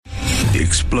the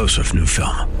explosive new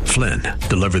film, Flynn,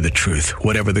 Deliver the Truth,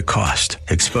 Whatever the Cost,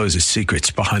 exposes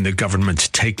secrets behind the government's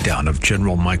takedown of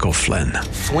General Michael Flynn.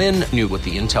 Flynn knew what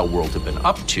the intel world had been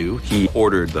up to. He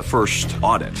ordered the first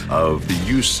audit of the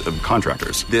use of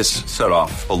contractors. This set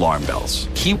off alarm bells.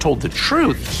 He told the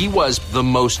truth. He was the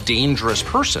most dangerous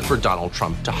person for Donald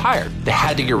Trump to hire. They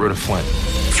had to get rid of Flynn.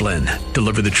 Flynn,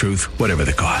 Deliver the Truth, Whatever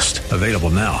the Cost. Available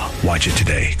now. Watch it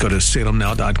today. Go to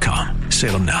salemnow.com.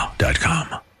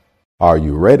 salemnow.com. Are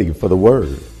you ready for the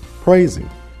word? Praise Him.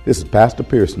 This is Pastor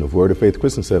Pearson of Word of Faith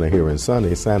Christian Center here in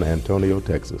sunny San Antonio,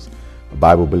 Texas. A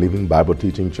Bible-believing,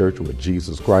 Bible-teaching church where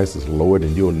Jesus Christ is Lord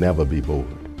and you'll never be bored.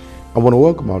 I want to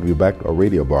welcome all of you back to our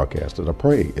radio broadcast, and I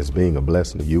pray it's being a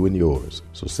blessing to you and yours.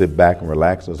 So sit back and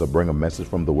relax as I bring a message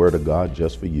from the Word of God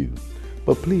just for you.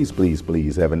 But please, please,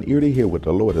 please have an ear to hear what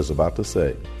the Lord is about to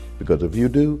say, because if you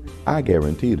do, I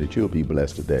guarantee that you'll be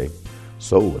blessed today.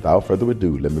 So without further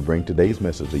ado, let me bring today's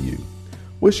message to you.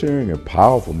 We're sharing a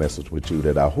powerful message with you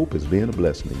that I hope is being a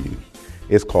blessing to you.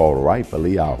 It's called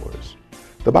Rightfully Ours.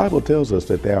 The Bible tells us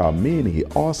that there are many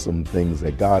awesome things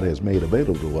that God has made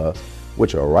available to us,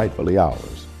 which are rightfully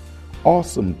ours.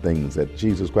 Awesome things that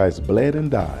Jesus Christ bled and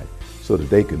died so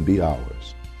that they can be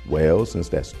ours. Well, since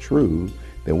that's true,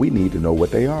 then we need to know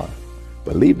what they are.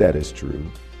 Believe that is true.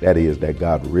 That is, that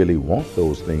God really wants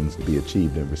those things to be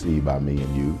achieved and received by me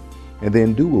and you. And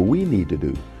then do what we need to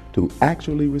do to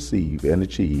actually receive and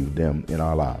achieve them in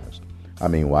our lives. I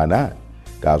mean, why not?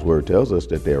 God's word tells us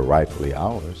that they're rightfully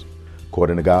ours.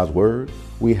 According to God's word,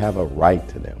 we have a right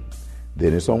to them.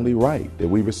 Then it's only right that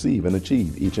we receive and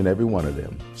achieve each and every one of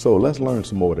them. So let's learn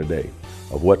some more today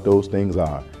of what those things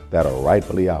are that are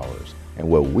rightfully ours and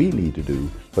what we need to do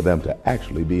for them to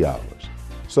actually be ours.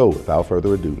 So without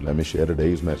further ado, let me share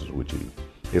today's message with you.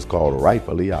 It's called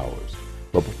Rightfully Ours.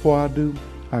 But before I do,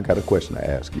 I got a question to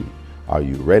ask you. Are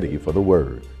you ready for the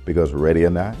word? Because ready or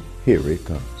not, here it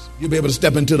comes. You'll be able to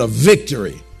step into the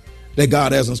victory that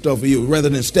God has in store for you rather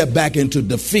than step back into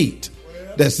defeat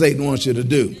that Satan wants you to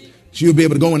do. So you'll be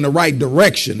able to go in the right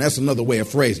direction. That's another way of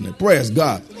phrasing it. Praise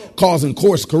God. Causing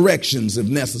course corrections if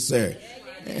necessary.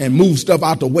 And move stuff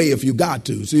out the way if you got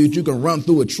to, so that you can run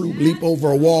through a troop, leap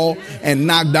over a wall, and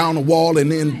knock down a wall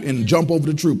and jump over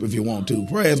the troop if you want to.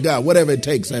 Praise God. Whatever it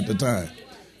takes at the time.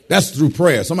 That's through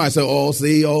prayer. Somebody say, oh,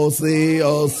 see, oh, see,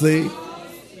 oh, see.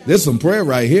 There's some prayer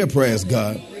right here, praise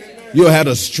God. You'll have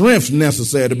the strength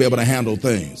necessary to be able to handle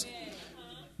things.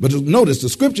 But notice the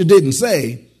scripture didn't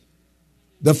say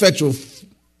the effectual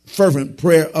fervent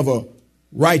prayer of a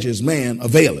righteous man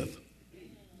availeth.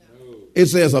 It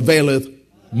says availeth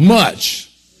much.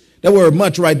 That word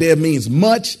much right there means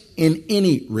much in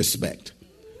any respect.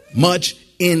 Much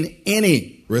in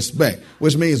any respect,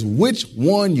 which means which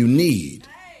one you need.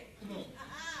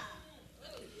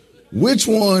 Which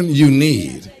one you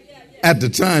need at the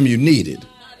time you need it.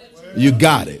 You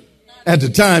got it. At the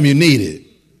time you need it,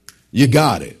 you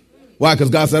got it. Why? Because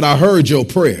God said, I heard your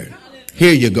prayer.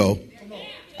 Here you go.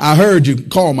 I heard you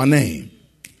call my name.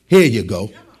 Here you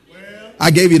go. I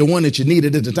gave you the one that you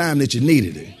needed at the time that you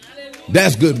needed it.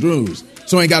 That's good news.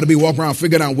 So ain't got to be walking around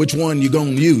figuring out which one you're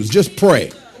going to use. Just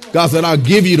pray. God said, I'll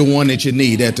give you the one that you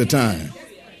need at the time.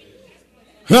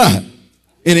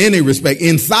 In any respect.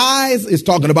 In size, it's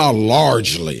talking about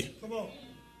largely.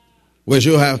 Whereas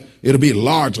it'll be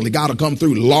largely. God will come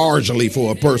through largely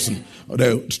for a person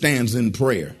that stands in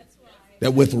prayer.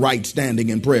 That with right standing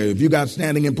in prayer. If you got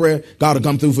standing in prayer, God will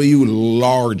come through for you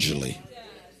largely.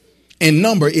 In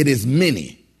number, it is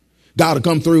many. God will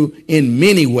come through in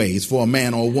many ways for a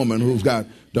man or a woman who's got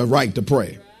the right to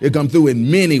pray. It'll come through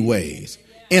in many ways.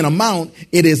 In amount,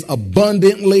 it is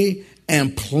abundantly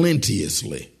and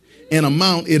plenteously. In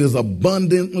amount, it is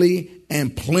abundantly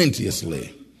and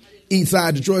plenteously.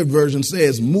 Eastside Detroit version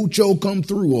says, mucho come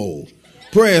through, oh.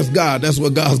 Praise God. That's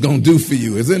what God's going to do for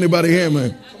you. Is anybody hearing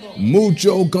me?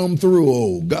 Mucho come through,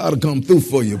 oh. God will come through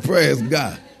for you. Praise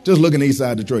God. Just look in the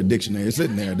Eastside Detroit dictionary. It's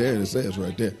sitting there. There it says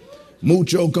right there.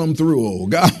 Mucho come through, oh.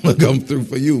 God will come through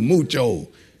for you. Mucho.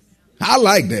 I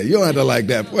like that. You don't have to like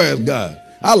that. Praise God.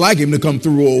 I like him to come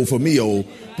through, oh, for me, oh.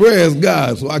 Praise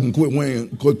God. So I can quit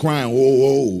crying, oh,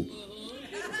 oh.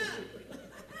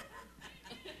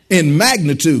 In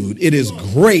magnitude, it is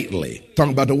greatly.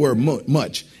 Talking about the word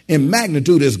much. In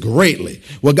magnitude is greatly.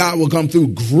 Well, God will come through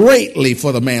greatly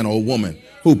for the man or woman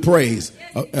who prays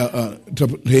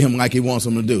to him like he wants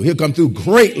him to do. He'll come through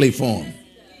greatly for him.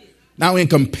 Now, in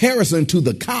comparison to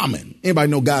the common, anybody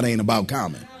know God ain't about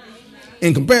common?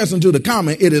 In comparison to the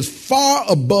common, it is far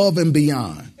above and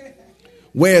beyond.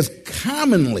 Whereas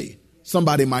commonly,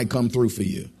 somebody might come through for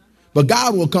you. But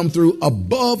God will come through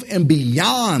above and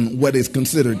beyond what is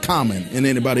considered common in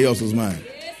anybody else's mind.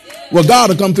 Well, God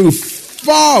will come through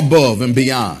far above and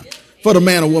beyond for the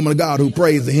man or woman of God who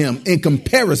prays to him in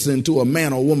comparison to a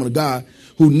man or woman of God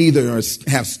who neither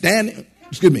have standing,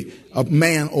 a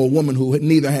man or woman who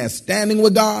neither has standing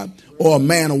with God or a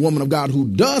man or woman of God who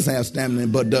does have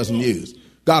standing but doesn't use.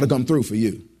 God will come through for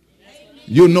you.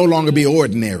 You'll no longer be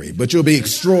ordinary, but you'll be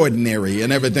extraordinary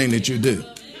in everything that you do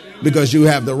because you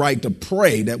have the right to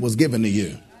pray that was given to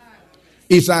you.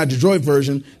 Eastside Detroit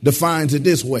version defines it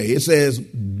this way. It says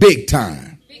big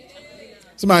time.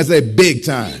 Somebody say big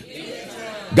time.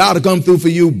 God will come through for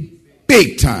you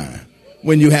big time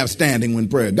when you have standing when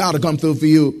prayer. God will come through for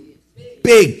you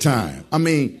big time. I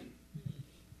mean,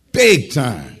 big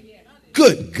time.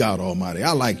 Good God Almighty.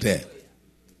 I like that.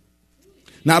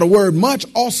 Now, the word much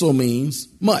also means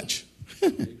much,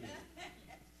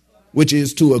 which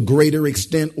is to a greater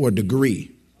extent or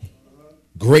degree,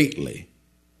 greatly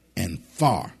and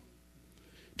far.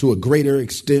 To a greater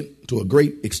extent, to a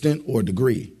great extent or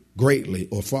degree, greatly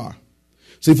or far.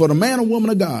 See, for the man or woman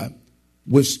of God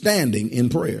withstanding in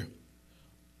prayer,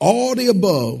 all the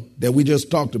above that we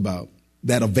just talked about,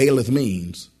 that availeth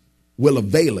means, will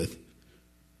availeth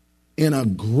in a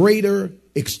greater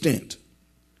extent,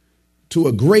 to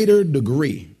a greater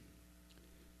degree,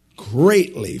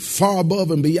 greatly, far above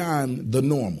and beyond the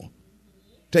normal.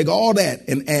 Take all that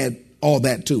and add all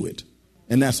that to it.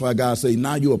 And that's why God says,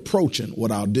 now you're approaching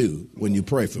what I'll do when you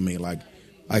pray for me like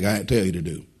I tell you to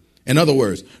do. In other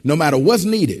words, no matter what's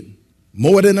needed,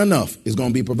 more than enough is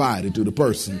going to be provided to the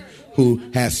person who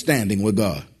has standing with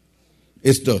God.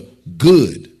 It's the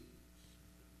good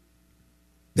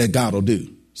that God will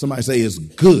do. Somebody say it's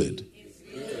good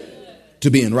to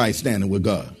be in right standing with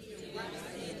God.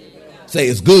 Say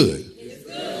it's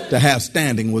good to have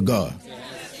standing with God.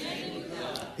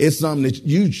 It's something that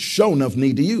you sure enough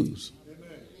need to use.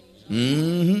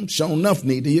 Sure enough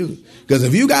need to use. Because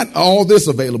if you got all this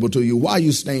available to you, why are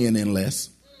you staying in less?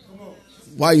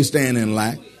 Why are you staying in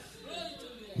lack?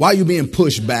 Why are you being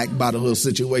pushed back by the little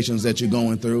situations that you're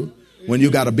going through when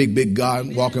you got a big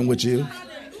God walking with you?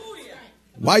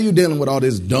 Why are you dealing with all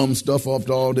this dumb stuff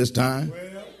after all this time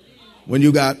when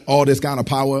you got all this kind of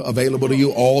power available to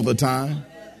you all the time?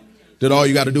 That all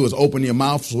you got to do is open your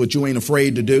mouth, which you ain't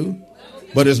afraid to do.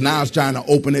 But it's trying to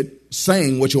open it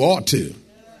saying what you ought to.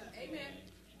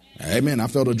 Amen. I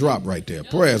felt a drop right there.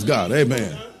 Praise God.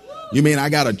 Amen. You mean I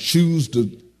got to choose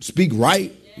to speak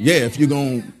right? Yeah, if you're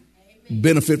going to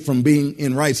benefit from being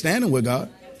in right standing with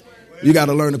God, you got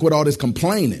to learn to quit all this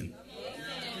complaining.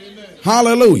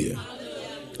 Hallelujah.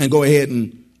 And go ahead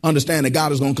and understand that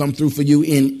God is going to come through for you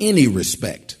in any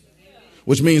respect,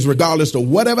 which means regardless of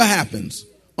whatever happens,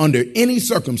 under any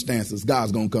circumstances,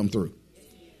 God's going to come through.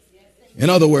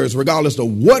 In other words, regardless of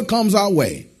what comes our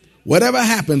way, whatever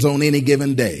happens on any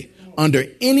given day, under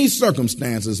any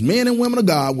circumstances, men and women of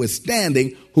God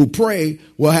withstanding who pray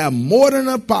will have more than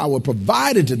enough power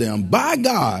provided to them by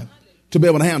God to be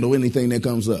able to handle anything that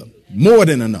comes up. More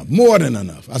than enough. More than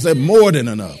enough. I said more than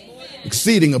enough.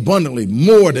 Exceeding abundantly,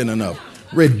 more than enough.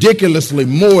 Ridiculously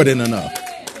more than enough.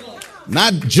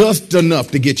 Not just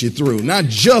enough to get you through. Not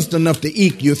just enough to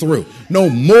eke you through. No,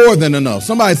 more than enough.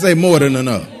 Somebody say more than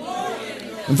enough.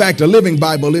 In fact, the Living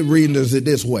Bible, it renders it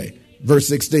this way. Verse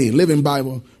 16. Living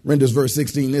Bible renders verse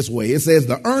 16 this way. It says,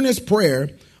 the earnest prayer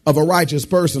of a righteous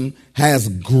person has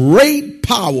great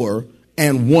power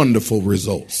and wonderful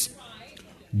results.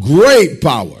 Great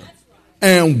power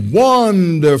and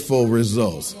wonderful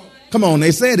results. Come on,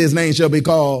 they said his name shall be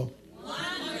called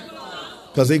wonderful.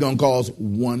 Because he's going to cause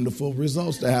wonderful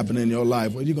results to happen in your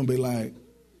life. Well, you're going to be like,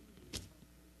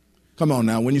 come on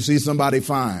now, when you see somebody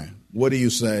fine, what do you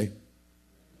say?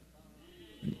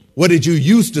 What did you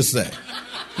used to say?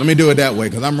 Let me do it that way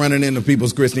because I'm running into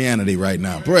people's Christianity right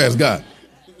now. Praise God.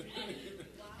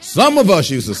 Some of us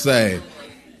used to say,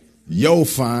 yo,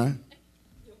 fine.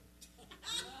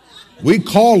 We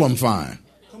call them fine.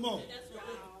 Come on.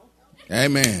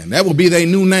 Amen. That will be their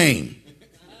new name.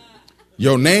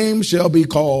 Your name shall be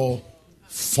called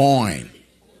fine.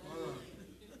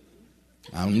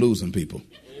 I'm losing people.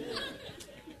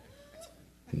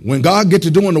 When God gets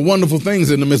to doing the wonderful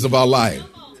things in the midst of our life,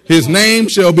 his name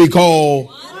shall be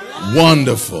called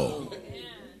wonderful.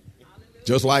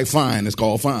 Just like fine is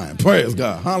called fine. Praise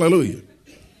God. Hallelujah.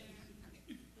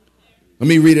 Let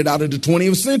me read it out of the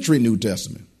 20th century New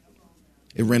Testament.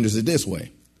 It renders it this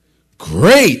way.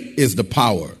 Great is the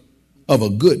power of a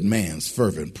good man's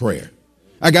fervent prayer.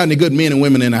 I got any good men and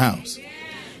women in the house?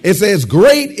 It says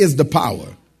great is the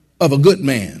power of a good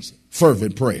man's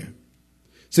fervent prayer.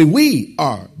 See, we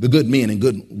are the good men and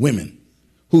good women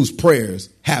whose prayers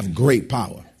have great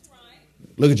power.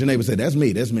 Look at your neighbor and say, that's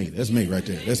me, that's me, that's me right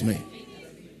there, that's me.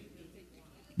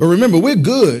 But remember, we're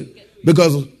good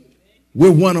because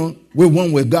we're one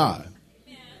with God.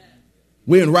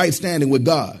 We're in right standing with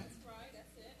God.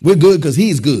 We're good because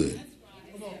he's good.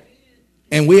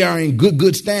 And we are in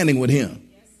good standing with him.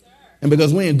 And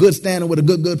because we're in good standing with a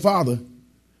good Father,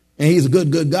 and he's a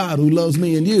good God who loves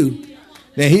me and you,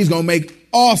 then he's going to make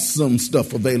awesome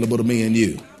stuff available to me and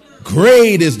you.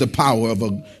 Great is the power of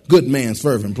a good man's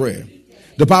fervent prayer.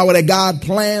 The power that God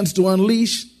plans to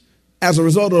unleash as a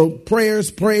result of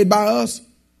prayers prayed by us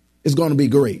is going to be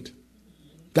great.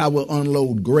 God will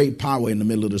unload great power in the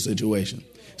middle of the situation.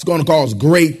 It's going to cause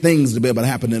great things to be able to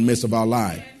happen in the midst of our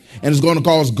life. And it's going to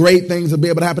cause great things to be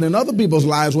able to happen in other people's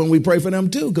lives when we pray for them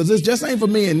too. Because this just ain't for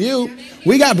me and you.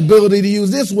 We got the ability to use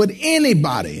this with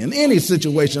anybody in any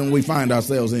situation we find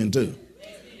ourselves in too.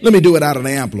 Let me do it out of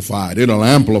the Amplified. It'll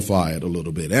amplify it a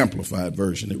little bit. Amplified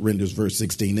version. It renders verse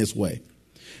 16 this way.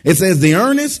 It says, the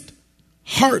earnest,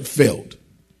 heartfelt,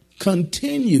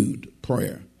 continued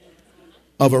prayer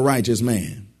of a righteous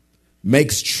man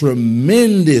makes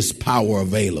tremendous power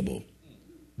available,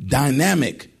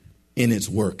 dynamic in its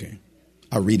working.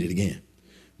 I'll read it again.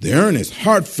 The earnest,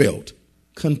 heartfelt,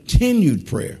 continued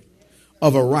prayer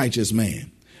of a righteous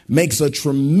man makes a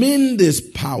tremendous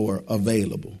power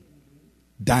available,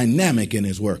 dynamic in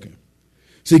its working.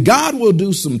 See, God will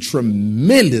do some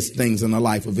tremendous things in the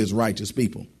life of his righteous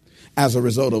people as a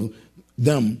result of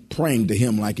them praying to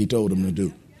him like he told them to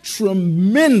do.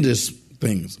 Tremendous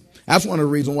things. That's one of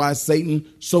the reasons why Satan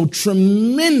so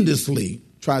tremendously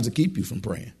tries to keep you from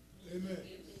praying.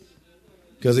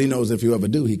 Because he knows if you ever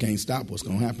do, he can't stop what's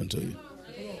going to happen to you.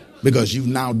 Because you've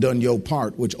now done your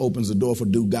part, which opens the door for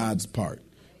do God's part.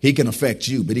 He can affect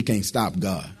you, but he can't stop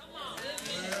God.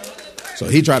 So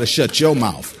he try to shut your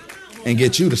mouth and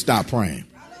get you to stop praying,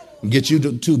 and get you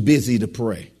too busy to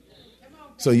pray.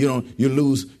 So you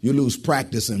lose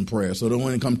practice in prayer. So that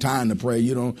when it come time to pray,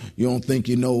 you don't think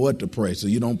you know what to pray. So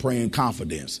you don't pray in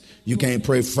confidence. You can't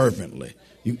pray fervently.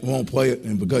 You won't pray,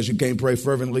 and because you can't pray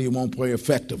fervently, you won't pray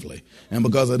effectively. And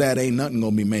because of that, ain't nothing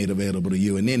going to be made available to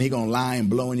you. And then he going to lie and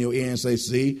blow in your ear and say,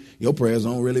 see, your prayers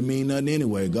don't really mean nothing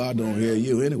anyway. God don't hear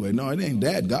you anyway. No, it ain't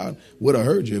that. God would have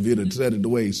heard you if you'd have said it the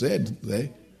way he said it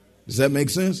today. Does that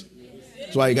make sense?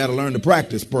 That's why you got to learn to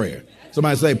practice prayer.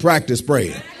 Somebody say practice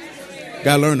praying.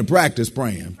 Got to learn to practice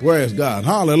praying. Praise God.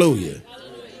 Hallelujah.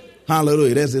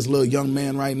 Hallelujah. There's this little young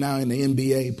man right now in the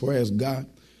NBA. Praise God.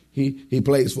 He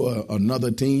plays for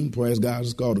another team, praise God.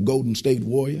 It's called the Golden State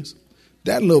Warriors.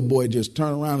 That little boy just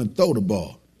turn around and throw the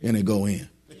ball, and it go in.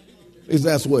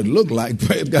 That's what it looked like,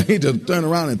 praise God. He just turn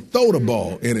around and throw the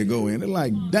ball, and it go in. It's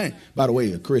like, dang. By the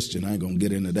way, a Christian, I ain't going to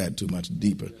get into that too much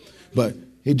deeper. But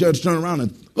he just turn around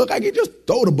and look like he just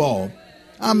throw the ball.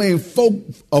 I mean, folk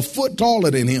a foot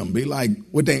taller than him be like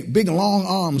with their big long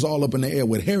arms all up in the air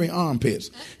with hairy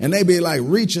armpits. And they be like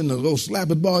reaching to go slap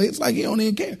his ball. It's like he don't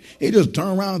even care. He just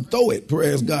turn around and throw it,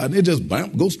 praise God. And it just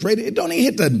bam, go straight. It don't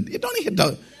even hit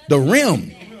the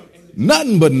rim.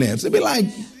 Nothing but nets. It'd be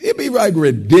like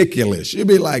ridiculous. It'd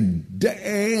be like, dang.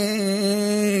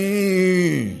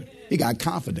 He got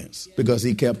confidence because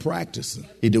he kept practicing.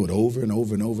 He do it over and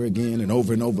over and over again and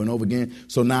over and over and over again.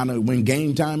 So now when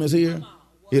game time is here,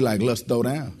 he like, let's throw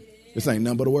down. This ain't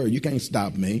nothing but a word. You can't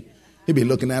stop me. He be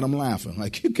looking at him laughing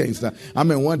like, you can't stop. I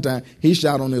mean, one time he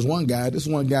shot on this one guy. This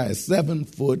one guy is 7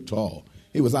 foot tall.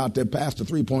 He was out there past the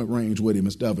 3-point range with him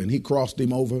and stuff. And he crossed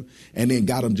him over and then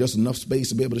got him just enough space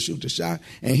to be able to shoot the shot.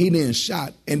 And he then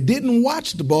shot and didn't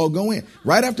watch the ball go in.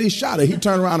 Right after he shot it, he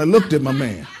turned around and looked at my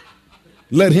man.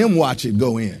 Let him watch it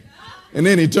go in. And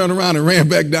then he turned around and ran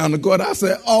back down the court. I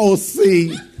said, oh,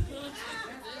 see,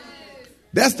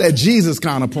 that's that Jesus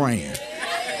kind of praying.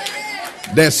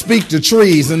 That speak to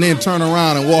trees and then turn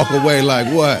around and walk away like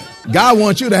what? God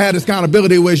wants you to have this kind of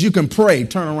ability where you can pray,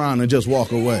 turn around and just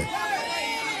walk away.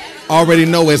 Already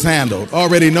know it's handled.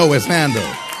 Already know it's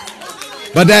handled.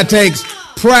 But that takes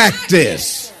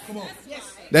practice.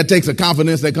 That takes a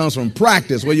confidence that comes from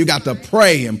practice where you got to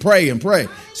pray and pray and pray.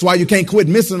 That's why you can't quit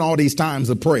missing all these times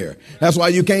of prayer. That's why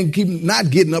you can't keep not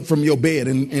getting up from your bed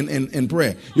in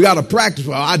prayer. You got to practice.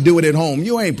 Well, I do it at home.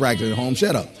 You ain't practicing at home.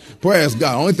 Shut up. Praise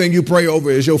God. Only thing you pray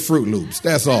over is your Fruit Loops.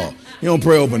 That's all. You don't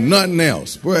pray over nothing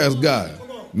else. Praise God.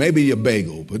 Maybe your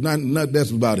bagel, but not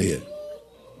that's about it.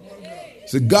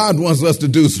 So God wants us to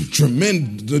do some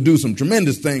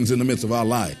tremendous things in the midst of our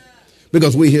life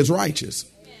because we his righteous.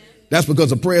 That's because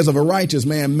the prayers of a righteous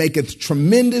man maketh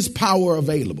tremendous power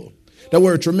available. That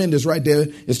word tremendous right there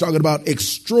is talking about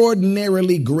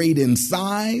extraordinarily great in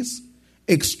size,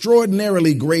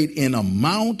 extraordinarily great in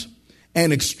amount,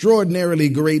 and extraordinarily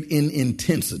great in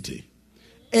intensity.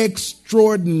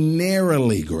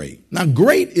 Extraordinarily great. Now,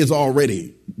 great is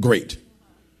already great.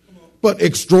 But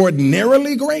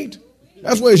extraordinarily great?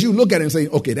 That's where as you look at it and say,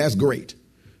 okay, that's great.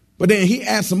 But then he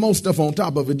adds some more stuff on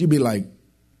top of it. You'd be like,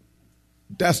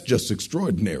 that's just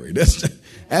extraordinary. That's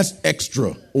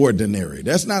extraordinary.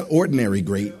 That's not ordinary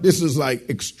great. This is like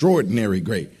extraordinary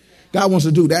great. God wants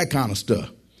to do that kind of stuff.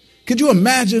 Could you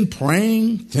imagine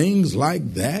praying things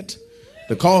like that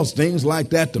to cause things like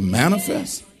that to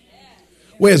manifest?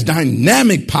 Whereas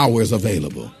dynamic power is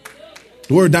available.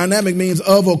 The word dynamic means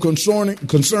of or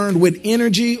concerned with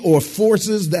energy or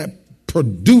forces that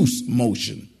produce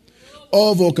motion.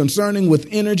 Of or concerning with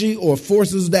energy or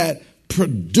forces that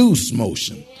produce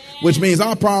motion. Which means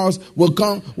our powers will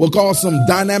cause some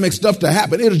dynamic stuff to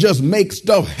happen. It'll just make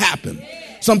stuff happen.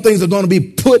 Some things are going to be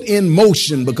put in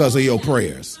motion because of your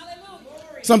prayers.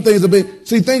 Some things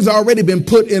things have already been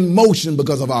put in motion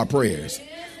because of our prayers.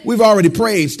 We've already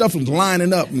prayed. Stuff is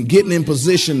lining up and getting in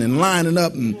position and lining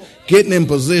up and getting in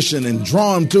position and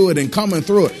drawing to it and coming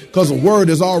through it because the word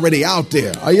is already out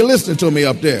there. Are you listening to me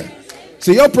up there?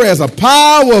 See, your prayers are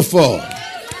powerful.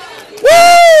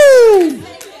 Woo!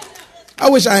 I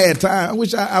wish I had time.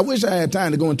 I wish I had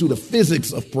time to go into the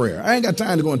physics of prayer. I ain't got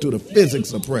time to go into the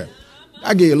physics of prayer.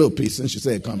 I'll give you a little piece since you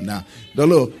said come now. The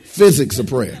little physics of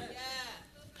prayer.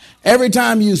 Every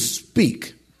time you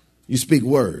speak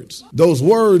words. Those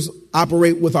words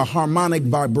operate with a harmonic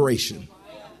vibration.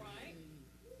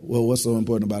 Well, what's so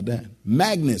important about that?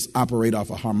 Magnets operate off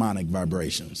of harmonic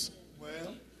vibrations.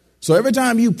 So every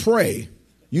time you pray,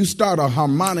 you start a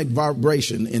harmonic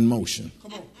vibration in motion.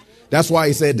 That's why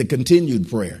he said the continued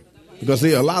prayer. Because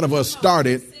see, a lot of us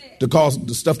started to cause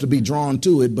the stuff to be drawn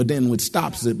to it, but then it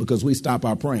stops it because we stop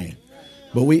our praying.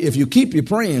 But if you keep your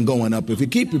praying going up, the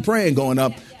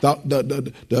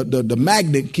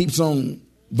magnet keeps on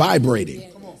vibrating.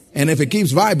 And if it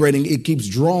keeps vibrating, it keeps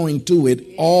drawing to it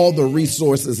all the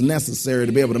resources necessary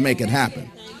to be able to make it happen.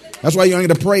 That's why you don't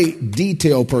get to pray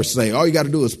detail per se. All you got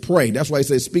to do is pray. That's why he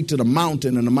says speak to the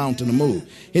mountain and the mountain to move.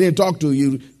 He didn't talk to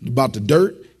you about the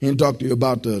dirt. He didn't talk to you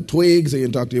about the twigs. He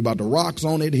didn't talk to you about the rocks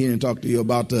on it. He didn't talk to you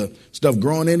about the stuff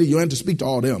growing in it. You don't have to speak to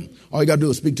all them. All you got to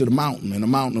do is speak to the mountain and the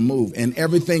mountain to move. And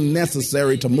everything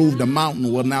necessary to move the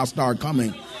mountain will now start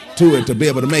coming to it to be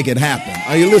able to make it happen.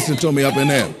 Are you listening to me up in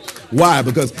there? Why?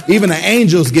 Because even the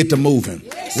angels get to moving.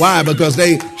 Why? Because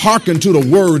they hearken to the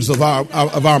words of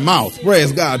our mouth.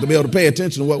 Praise God, to be able to pay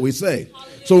attention to what we say.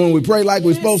 So when we pray like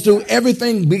we're supposed to,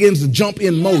 everything begins to jump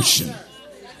in motion.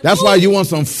 That's why you want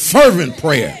some fervent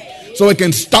prayer, so it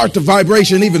can start the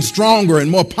vibration even stronger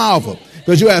and more powerful.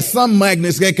 Because you have some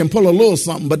magnets that can pull a little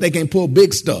something, but they can't pull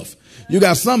big stuff. You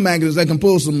got some magnets that can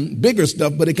pull some bigger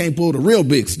stuff, but they can't pull the real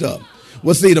big stuff.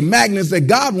 Well, see, the magnets that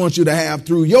God wants you to have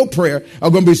through your prayer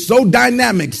are going to be so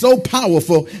dynamic, so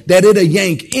powerful, that it'll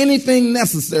yank anything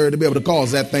necessary to be able to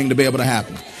cause that thing to be able to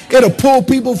happen. It'll pull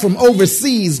people from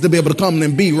overseas to be able to come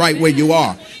and be right where you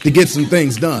are to get some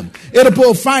things done. It'll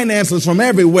pull finances from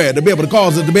everywhere to be able to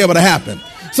cause it to be able to happen.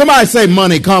 Somebody say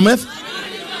money cometh.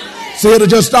 See, it'll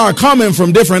just start coming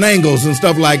from different angles and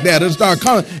stuff like that. It'll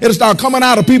start coming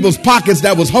out of people's pockets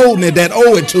that was holding it, that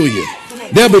owe it to you.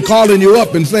 They'll be calling you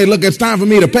up and say, look, it's time for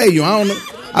me to pay you.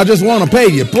 I just want to pay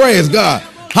you. Praise God.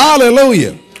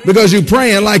 Hallelujah. Because you're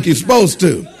praying like you're supposed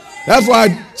to. That's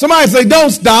why somebody say,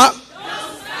 don't stop.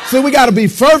 See, we got to be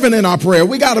fervent in our prayer.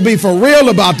 We got to be for real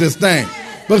about this thing.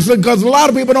 Because a lot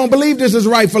of people don't believe this is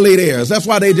rightfully theirs. That's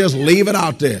why they just leave it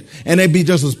out there. And they be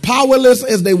just as powerless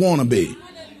as they want to be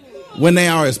when they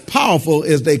are as powerful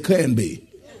as they can be.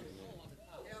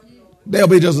 They'll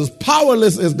be just as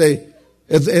powerless as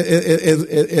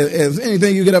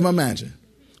anything you could ever imagine.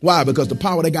 Why? Because the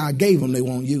power that God gave them, they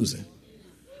won't use it.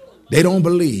 They don't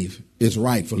believe it's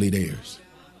rightfully theirs.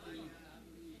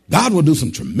 God will do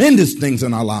some tremendous things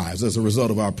in our lives as a result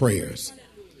of our prayers.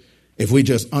 If we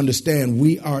just understand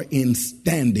we are in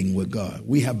standing with God.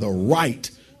 We have the right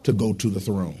to go to the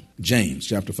throne. James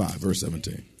chapter 5, verse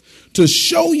 17. To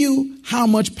show you how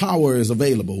much power is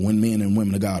available when men and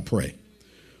women of God pray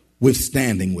with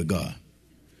standing with God.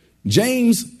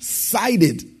 James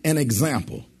cited an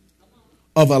example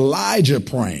of Elijah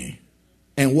praying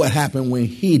and what happened when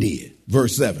he did.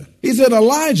 Verse 7. He said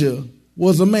Elijah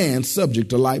was a man subject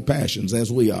to like passions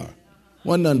as we are.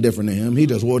 Wasn't nothing different than him. He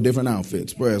just wore different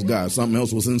outfits. Praise God. Something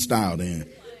else was in style then.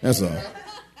 That's all.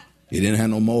 He didn't have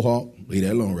no mohawk. Leave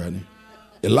that alone right now.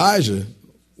 Elijah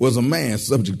was a man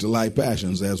subject to like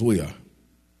passions as we are.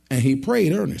 And he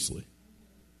prayed earnestly.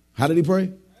 How did he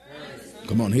pray?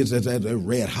 Come on, here's that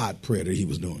red hot prayer that he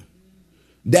was doing.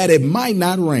 That it might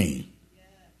not rain.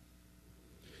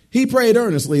 He prayed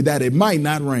earnestly that it might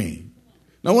not rain.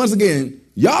 Now, once again,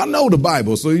 y'all know the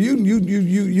Bible, so you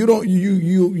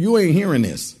ain't hearing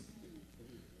this.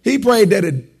 He prayed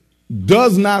that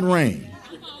does not rain.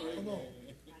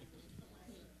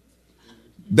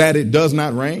 That it does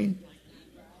not rain.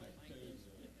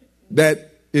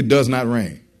 That it does not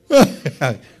rain.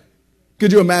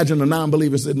 Could you imagine a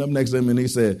non-believer sitting up next to him and he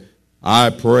said, I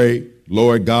pray,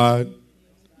 Lord God,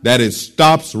 that it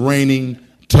stops raining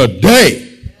today.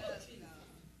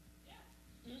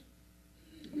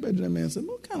 I bet that man said,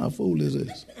 what kind of fool is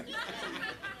this?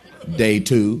 Day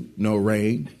 2, no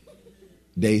rain.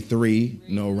 Day 3,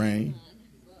 no rain.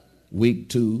 Week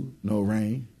 2, no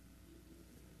rain.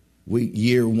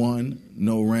 Year 1,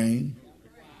 no rain.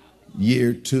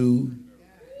 Year 2,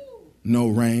 no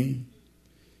rain.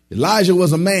 Elijah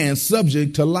was a man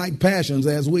subject to like passions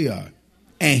as we are.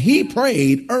 And he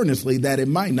prayed earnestly that it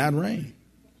might not rain.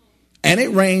 And it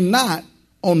rained not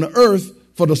on the earth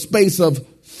for the space of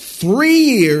 3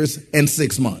 years and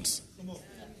 6 months.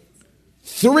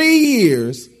 3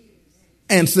 years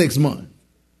and 6 months.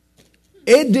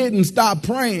 It didn't stop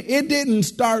praying. It didn't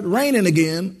start raining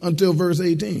again until verse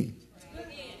 18.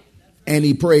 And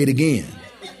he prayed again.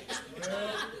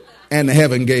 And the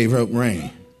heaven gave up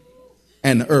rain.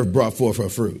 And the earth brought forth her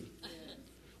fruit.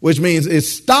 Which means it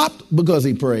stopped because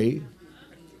he prayed.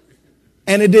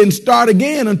 And it didn't start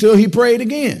again until he prayed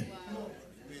again.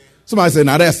 Somebody said,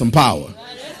 now that's some power.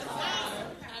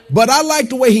 But I like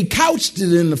the way he couched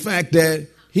it in the fact that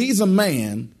he's a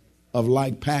man of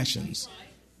like passions.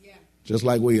 Just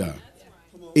like we are.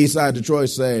 Eastside Detroit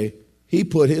say he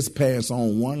put his pants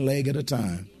on one leg at a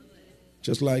time.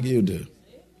 Just like you do.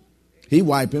 He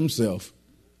wipe himself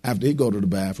after he go to the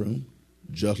bathroom.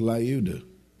 Just like you do.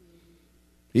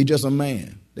 He's just a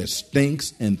man that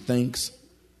stinks and thinks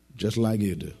just like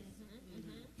you do.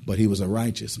 But he was a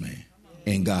righteous man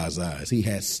in God's eyes. He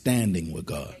had standing with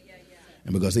God.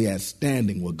 And because he had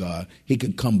standing with God, he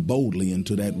could come boldly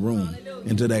into that room,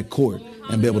 into that court,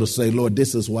 and be able to say, Lord,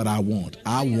 this is what I want.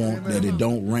 I want that it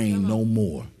don't rain no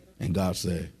more. And God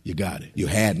said, you got it. You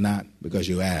had not because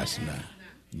you asked not.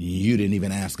 You didn't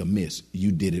even ask amiss.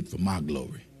 You did it for my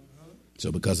glory.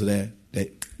 So because of that,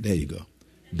 there you go.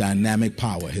 Dynamic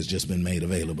power has just been made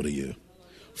available to you.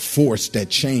 Force that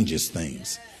changes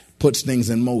things, puts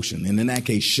things in motion, and in that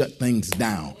case, shut things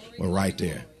down. We're right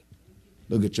there.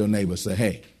 Look at your neighbor and say,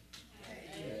 hey,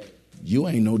 you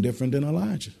ain't no different than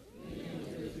Elijah.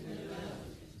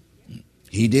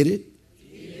 He did it.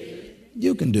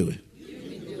 You can do it.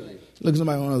 Look at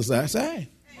somebody on the other side. Say,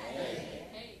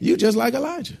 hey, you just like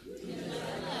Elijah.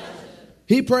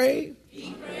 He prayed.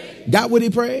 Got what he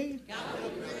prayed.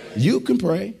 You can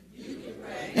pray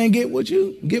and get what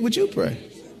you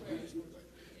pray.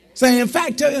 Say, in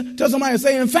fact, tell somebody,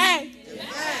 say, in fact,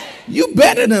 you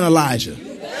better than Elijah.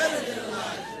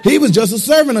 He was just a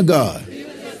servant of God.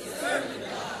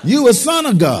 You a son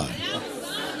of God.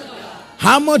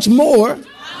 How much more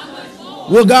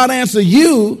will God answer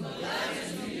you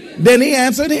than he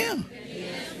answered him?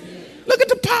 Look at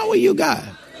the power you got.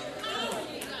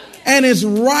 And it's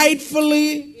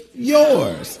rightfully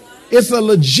yours. It's a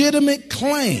legitimate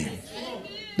claim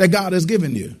that God has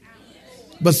given you.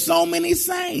 But so many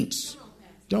saints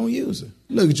don't use it.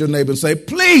 Look at your neighbor and say,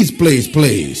 please, please,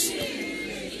 please.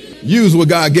 Use what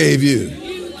God gave you.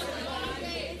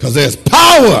 Because there's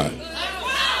power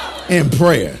in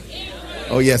prayer.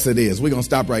 Oh, yes, it is. We're going to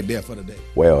stop right there for today.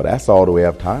 Well, that's all that we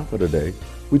have time for today.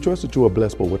 We trust that you are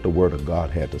blessed by what the Word of God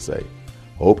had to say.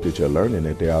 Hope that you're learning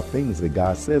that there are things that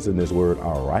God says in His Word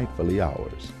are rightfully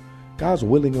ours. God's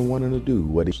willing and wanting to do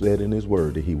what He said in His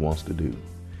Word that He wants to do.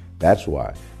 That's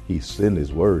why He sent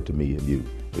His Word to me and you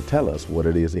to tell us what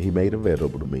it is that He made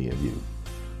available to me and you.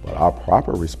 But our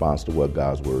proper response to what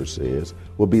God's Word says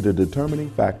will be the determining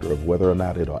factor of whether or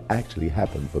not it'll actually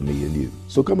happen for me and you.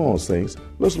 So come on, saints,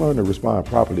 let's learn to respond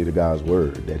properly to God's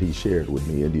Word that He shared with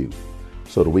me and you,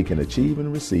 so that we can achieve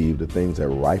and receive the things that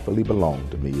rightfully belong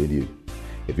to me and you.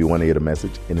 If you want to hear the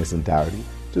message in its entirety,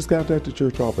 just contact the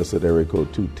church office at area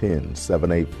code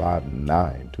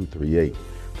 210-785-9238.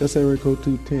 That's area code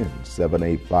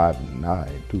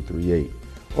 210-785-9238.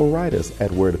 Or write us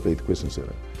at Word of Faith Christian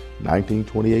Center,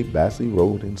 1928 Bassey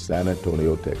Road in San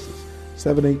Antonio, Texas,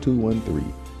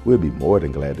 78213. We'll be more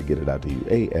than glad to get it out to you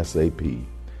ASAP.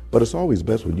 But it's always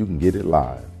best when you can get it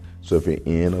live. So if you're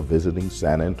in or visiting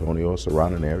San Antonio or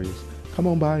surrounding areas, come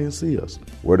on by and see us.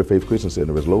 Word of Faith Christian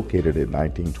Center is located at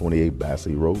 1928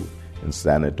 Bassey Road in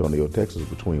San Antonio, Texas,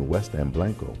 between West and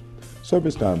Blanco.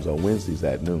 Service times are Wednesdays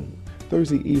at noon,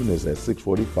 Thursday evenings at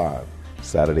 6:45,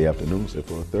 Saturday afternoons at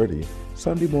 4:30,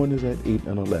 Sunday mornings at 8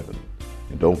 and 11.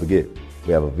 And don't forget,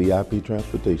 we have a VIP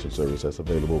transportation service that's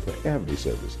available for every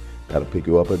service. That'll pick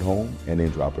you up at home and then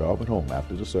drop you off at home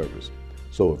after the service.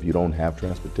 So if you don't have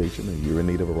transportation and you're in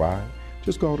need of a ride,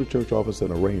 Just call the church office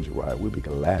and arrange a ride. We'll be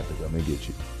glad to come and get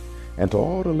you. And to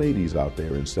all the ladies out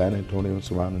there in San Antonio and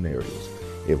surrounding areas,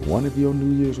 if one of your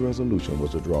New Year's resolution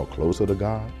was to draw closer to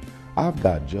God, I've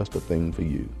got just a thing for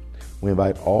you. We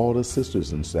invite all the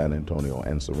sisters in San Antonio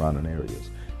and surrounding areas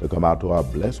to come out to our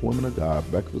Blessed Women of God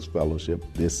Breakfast Fellowship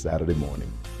this Saturday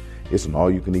morning. It's an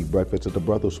all-you-can-eat breakfast at the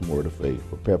Brothers from Word of Faith.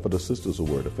 Prepare for the Sisters of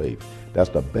Word of Faith. That's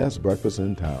the best breakfast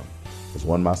in town. It's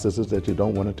one of my sisters that you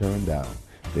don't want to turn down.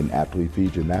 Then after we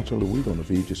feed you naturally, we're going to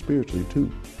feed you spiritually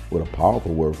too, with a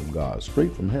powerful word from God,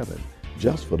 straight from heaven,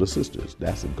 just for the sisters.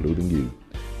 That's including you.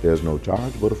 There's no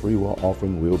charge, but a free will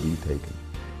offering will be taken.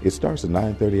 It starts at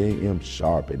 9:30 a.m.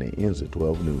 sharp and it ends at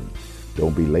 12 noon.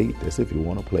 Don't be late. That's if you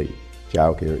want to play.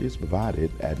 Childcare is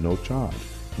provided at no charge.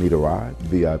 Need a ride?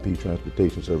 VIP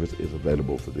transportation service is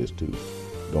available for this too.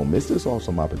 Don't miss this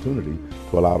awesome opportunity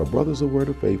to allow the Brothers of Word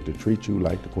of Faith to treat you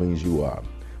like the queens you are,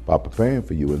 by preparing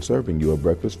for you and serving you a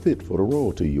breakfast fit for the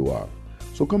royalty you are.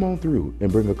 So come on through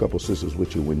and bring a couple sisters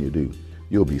with you when you do.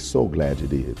 You'll be so glad you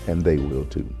did, and they will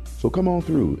too. So come on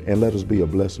through and let us be a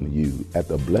blessing to you at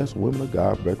the Blessed Women of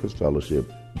God Breakfast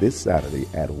Fellowship this Saturday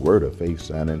at Word of Faith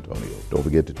San Antonio. Don't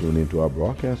forget to tune into our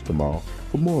broadcast tomorrow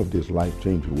for more of this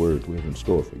life-changing word we have in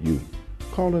store for you.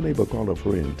 Call a neighbor, call a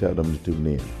friend, tell them to tune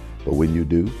in. But when you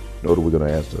do, know that we're going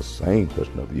to ask the same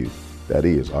question of you. That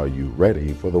is, are you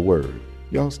ready for the word?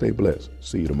 Y'all stay blessed.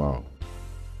 See you tomorrow.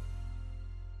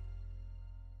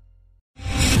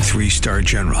 3-star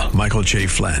General Michael J.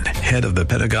 Flynn, head of the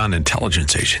Pentagon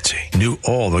Intelligence Agency, knew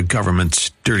all the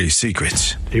government's dirty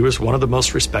secrets. He was one of the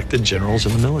most respected generals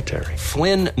in the military.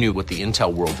 Flynn knew what the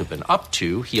intel world had been up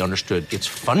to. He understood its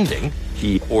funding.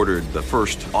 He ordered the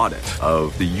first audit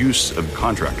of the use of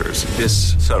contractors.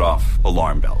 This set off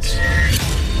alarm bells.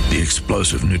 The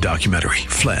explosive new documentary,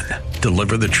 Flynn,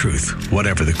 Deliver the Truth,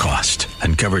 Whatever the Cost,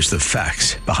 uncovers the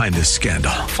facts behind this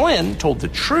scandal. Flynn told the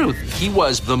truth. He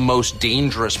was the most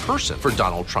dangerous person for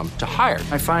Donald Trump to hire.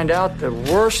 I find out the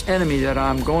worst enemy that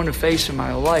I'm going to face in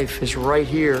my life is right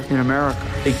here in America.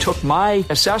 They took my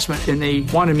assessment and they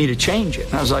wanted me to change it.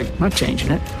 And I was like, I'm not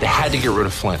changing it. They had to get rid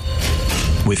of Flynn.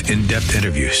 With in-depth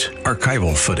interviews,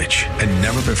 archival footage, and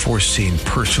never-before-seen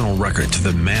personal records of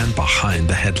the man behind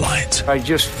the headlines. I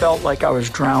just felt like I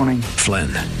was drowning. Flynn,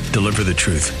 Deliver the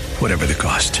Truth, Whatever the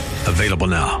Cost. Available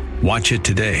now. Watch it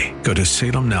today. Go to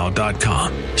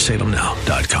salemnow.com.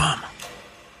 salemnow.com.